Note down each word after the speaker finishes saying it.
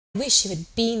wish you had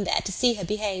been there to see her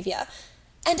behaviour.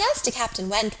 And as to Captain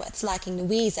Wentworth's liking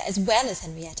Louisa as well as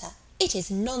Henrietta, it is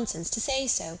nonsense to say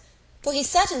so, for he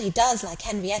certainly does like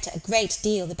Henrietta a great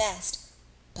deal the best.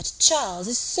 But Charles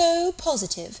is so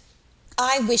positive.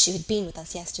 I wish you had been with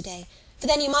us yesterday, for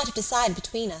then you might have decided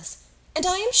between us, and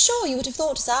I am sure you would have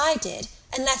thought as I did,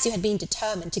 unless you had been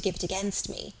determined to give it against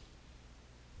me.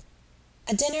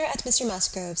 A dinner at Mr.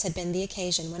 Musgrove's had been the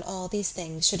occasion when all these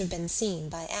things should have been seen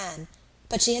by Anne,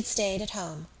 but she had stayed at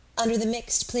home, under the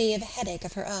mixed plea of a headache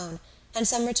of her own, and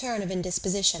some return of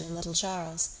indisposition in little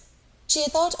Charles. She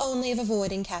had thought only of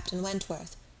avoiding Captain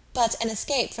Wentworth, but an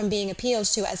escape from being appealed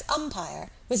to as umpire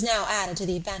was now added to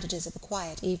the advantages of a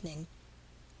quiet evening.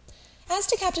 As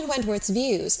to Captain Wentworth's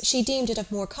views, she deemed it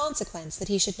of more consequence that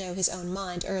he should know his own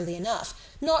mind early enough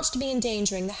not to be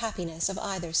endangering the happiness of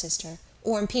either sister,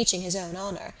 or impeaching his own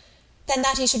honour, than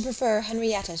that he should prefer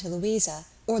Henrietta to Louisa,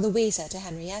 or Louisa to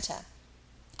Henrietta.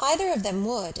 Either of them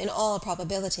would, in all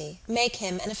probability, make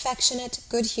him an affectionate,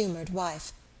 good-humoured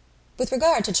wife. With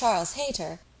regard to Charles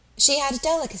Hayter, she had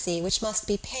delicacy which must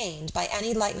be pained by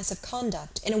any lightness of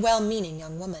conduct in a well-meaning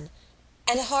young woman,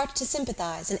 and a heart to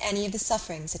sympathize in any of the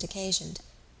sufferings it occasioned.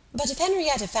 But if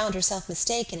Henrietta found herself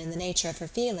mistaken in the nature of her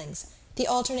feelings, the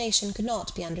alternation could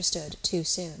not be understood too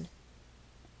soon.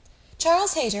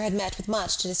 Charles Hayter had met with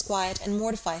much to disquiet and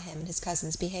mortify him in his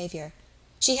cousin's behaviour.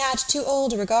 She had too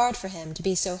old a regard for him to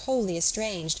be so wholly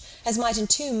estranged as might in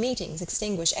 2 meetings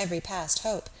extinguish every past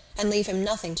hope, and leave him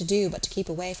nothing to do but to keep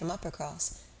away from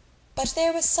Uppercross. But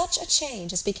there was such a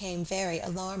change as became very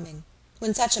alarming,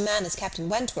 when such a man as Captain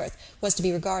Wentworth was to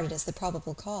be regarded as the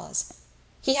probable cause.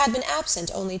 He had been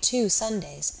absent only 2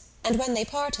 Sundays, and when they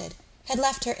parted, had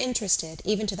left her interested,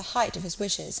 even to the height of his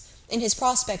wishes, in his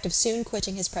prospect of soon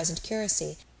quitting his present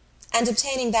curacy, and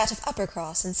obtaining that of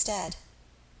Uppercross instead.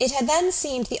 It had then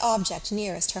seemed the object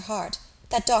nearest her heart,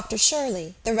 that Dr.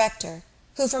 Shirley, the rector,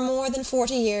 who for more than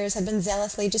 40 years had been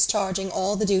zealously discharging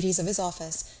all the duties of his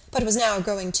office, but was now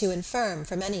growing too infirm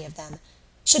for many of them,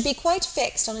 should be quite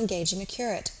fixed on engaging a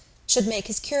curate, should make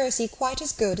his curacy quite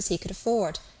as good as he could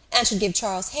afford, and should give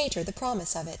Charles Hayter the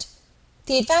promise of it.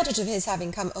 The advantage of his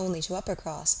having come only to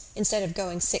Uppercross, instead of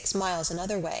going 6 miles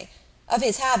another way, of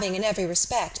his having in every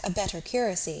respect a better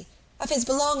curacy, of his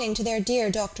belonging to their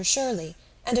dear Dr. Shirley,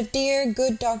 and of dear,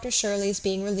 good Dr. Shirley's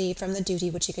being relieved from the duty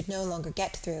which he could no longer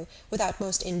get through without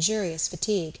most injurious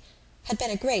fatigue, had been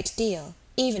a great deal,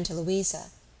 even to Louisa,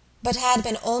 but had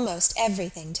been almost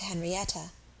everything to Henrietta.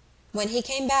 When he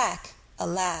came back,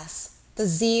 alas, the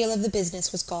zeal of the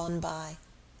business was gone by.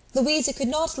 Louisa could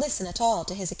not listen at all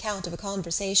to his account of a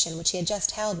conversation which he had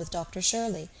just held with Dr.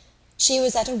 Shirley. She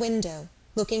was at a window,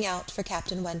 looking out for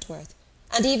Captain Wentworth,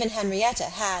 and even Henrietta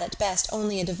had at best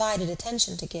only a divided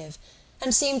attention to give,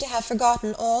 and seemed to have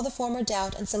forgotten all the former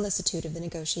doubt and solicitude of the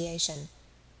negotiation.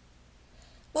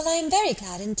 "Well, I am very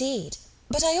glad indeed,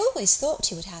 but I always thought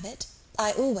you would have it.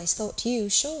 I always thought you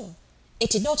sure.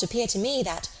 It did not appear to me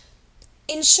that...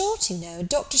 In short, you know,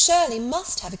 Dr. Shirley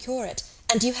must have a curate,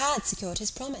 and you had secured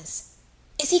his promise.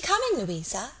 Is he coming,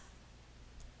 Louisa?"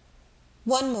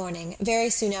 One morning, very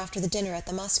soon after the dinner at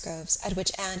the Musgroves, at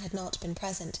which Anne had not been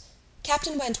present,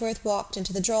 Captain Wentworth walked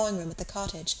into the drawing-room at the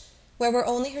cottage, where were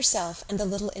only herself and the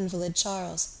little invalid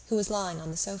Charles, who was lying on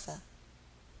the sofa.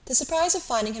 The surprise of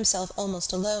finding himself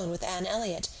almost alone with Anne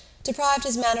Elliot deprived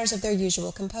his manners of their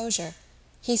usual composure.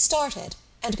 He started,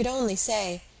 and could only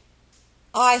say,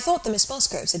 "I thought the Miss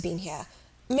Musgroves had been here.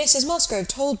 Mrs. Musgrove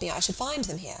told me I should find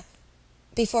them here,"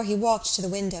 before he walked to the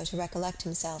window to recollect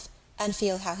himself, and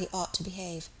feel how he ought to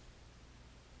behave.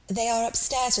 "They are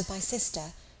upstairs with my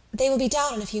sister. They will be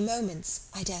down in a few moments,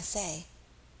 I dare say,"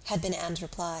 had been Anne's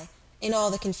reply, in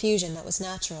all the confusion that was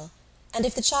natural, and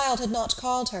if the child had not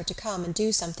called her to come and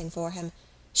do something for him,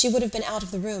 she would have been out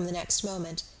of the room the next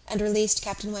moment, and released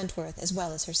Captain Wentworth as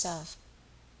well as herself.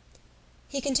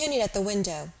 He continued at the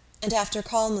window, and after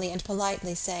calmly and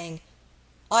politely saying,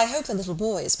 "I hope the little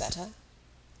boy is better,"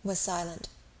 was silent.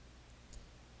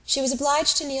 She was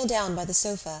obliged to kneel down by the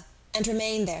sofa, and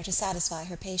remain there to satisfy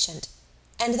her patient,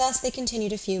 and thus they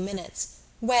continued a few minutes,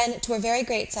 when, to her very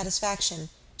great satisfaction,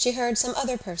 she heard some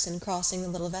other person crossing the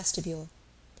little vestibule.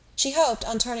 She hoped,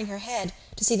 on turning her head,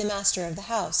 to see the master of the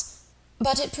house,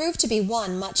 but it proved to be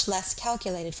one much less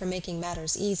calculated for making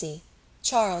matters easy,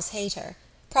 Charles Hayter,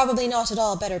 probably not at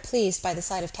all better pleased by the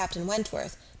sight of Captain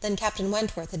Wentworth than Captain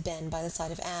Wentworth had been by the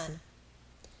sight of Anne.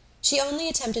 She only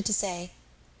attempted to say,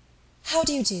 "How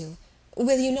do you do?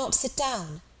 Will you not sit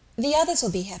down? The others will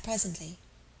be here presently."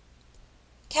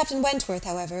 Captain Wentworth,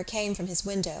 however, came from his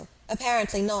window,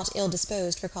 apparently not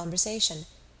ill-disposed for conversation,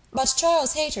 But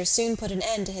Charles Hayter soon put an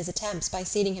end to his attempts by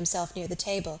seating himself near the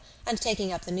table and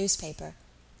taking up the newspaper,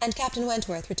 and Captain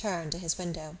Wentworth returned to his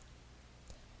window.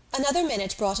 Another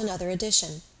minute brought another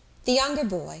addition. The younger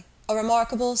boy, a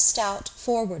remarkable, stout,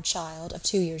 forward child of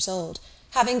 2 years old,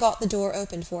 having got the door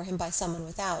opened for him by someone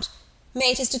without,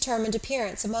 made his determined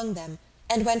appearance among them,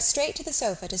 and went straight to the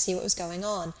sofa to see what was going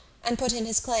on, and put in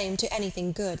his claim to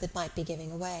anything good that might be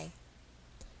giving away.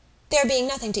 There being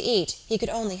nothing to eat, he could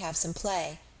only have some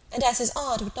play, and as his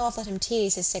aunt would not let him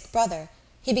tease his sick brother,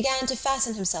 he began to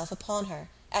fasten himself upon her,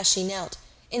 as she knelt,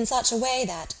 in such a way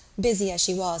that, busy as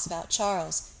she was about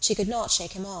Charles, she could not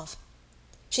shake him off.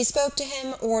 She spoke to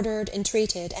him, ordered,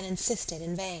 entreated, and insisted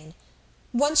in vain.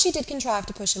 Once she did contrive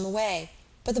to push him away,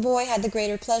 but the boy had the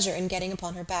greater pleasure in getting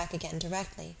upon her back again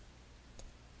directly.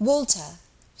 "Walter,"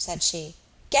 said she,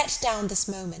 "get down this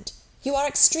moment. You are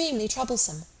extremely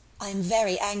troublesome. I am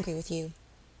very angry with you."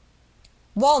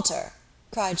 "Walter,"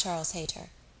 cried Charles Hayter,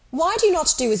 "why do you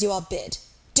not do as you are bid?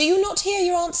 Do you not hear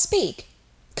your aunt speak?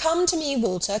 Come to me,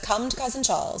 Walter, come to cousin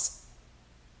Charles."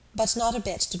 But not a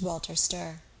bit did Walter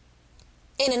stir.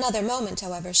 In another moment,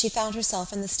 however, she found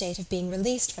herself in the state of being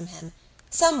released from him.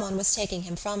 Someone was taking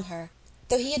him from her,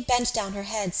 though he had bent down her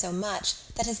head so much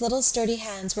that his little sturdy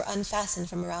hands were unfastened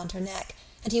from around her neck,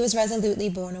 and he was resolutely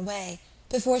borne away,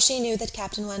 before she knew that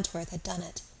Captain Wentworth had done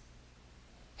it.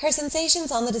 Her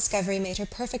sensations on the discovery made her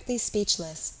perfectly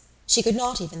speechless. She could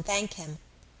not even thank him.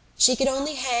 She could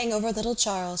only hang over little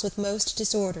Charles with most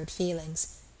disordered feelings.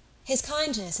 His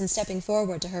kindness in stepping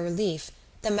forward to her relief,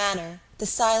 the manner, the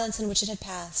silence in which it had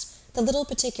passed, the little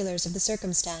particulars of the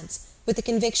circumstance, with the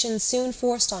conviction soon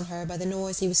forced on her by the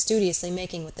noise he was studiously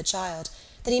making with the child,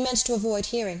 that he meant to avoid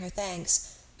hearing her thanks,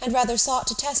 and rather sought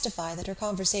to testify that her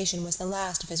conversation was the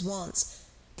last of his wants,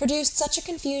 produced such a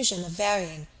confusion of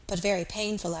varying, but very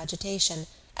painful agitation,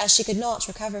 as she could not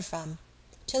recover from,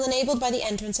 till enabled by the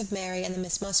entrance of Mary and the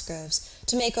Miss Musgroves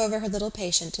to make over her little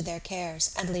patient to their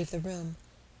cares, and leave the room.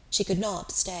 She could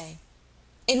not stay.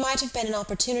 It might have been an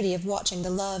opportunity of watching the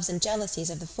loves and jealousies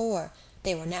of the four,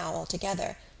 they were now all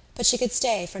together, but she could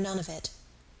stay for none of it.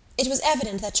 It was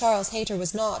evident that Charles Hayter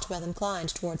was not well inclined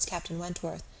towards Captain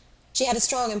Wentworth. She had a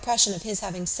strong impression of his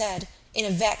having said, in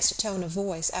a vexed tone of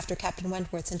voice after Captain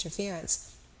Wentworth's interference,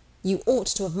 "You ought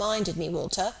to have minded me,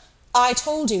 Walter. I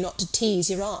told you not to tease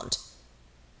your aunt,"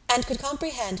 and could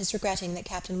comprehend his regretting that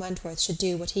Captain Wentworth should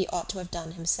do what he ought to have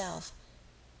done himself.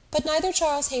 But neither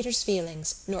Charles Hayter's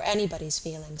feelings, nor anybody's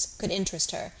feelings, could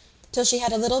interest her, till she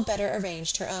had a little better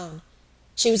arranged her own.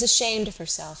 She was ashamed of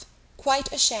herself,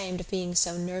 quite ashamed of being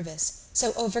so nervous,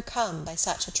 so overcome by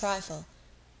such a trifle.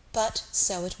 But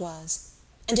so it was,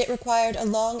 and it required a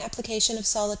long application of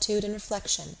solitude and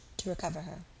reflection to recover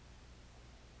her.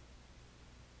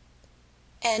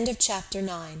 End of chapter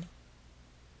 9.